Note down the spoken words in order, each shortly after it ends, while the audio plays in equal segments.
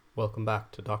Welcome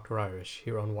back to Dr. Irish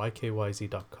here on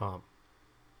YKYZ.com.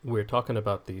 We're talking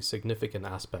about the significant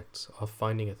aspects of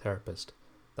finding a therapist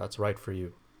that's right for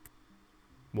you.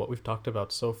 What we've talked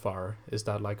about so far is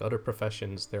that, like other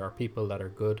professions, there are people that are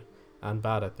good and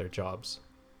bad at their jobs.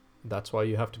 That's why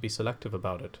you have to be selective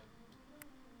about it.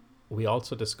 We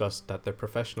also discussed that their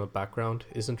professional background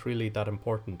isn't really that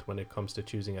important when it comes to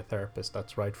choosing a therapist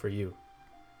that's right for you.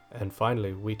 And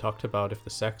finally, we talked about if the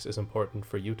sex is important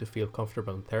for you to feel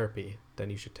comfortable in therapy, then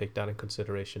you should take that in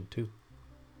consideration too.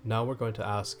 Now we're going to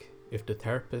ask if the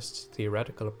therapist's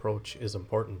theoretical approach is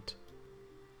important.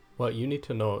 What you need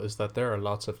to know is that there are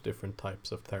lots of different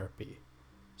types of therapy: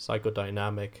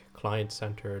 psychodynamic,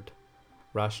 client-centered,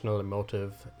 rational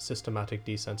emotive, systematic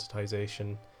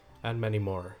desensitization, and many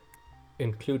more,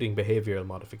 including behavioral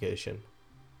modification.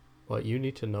 What you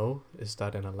need to know is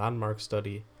that in a landmark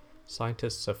study,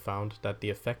 scientists have found that the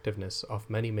effectiveness of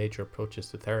many major approaches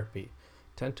to therapy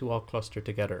tend to all cluster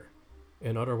together.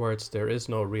 In other words, there is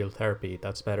no real therapy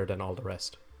that's better than all the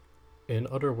rest. In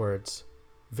other words,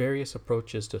 various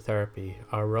approaches to therapy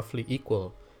are roughly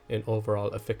equal in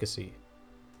overall efficacy,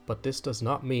 but this does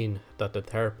not mean that the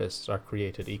therapists are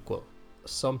created equal.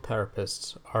 Some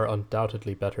therapists are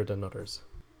undoubtedly better than others,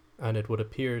 and it would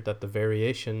appear that the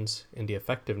variations in the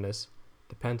effectiveness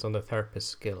depends on the therapist's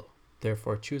skill.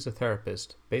 Therefore, choose a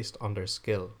therapist based on their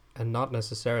skill and not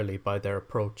necessarily by their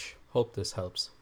approach. Hope this helps.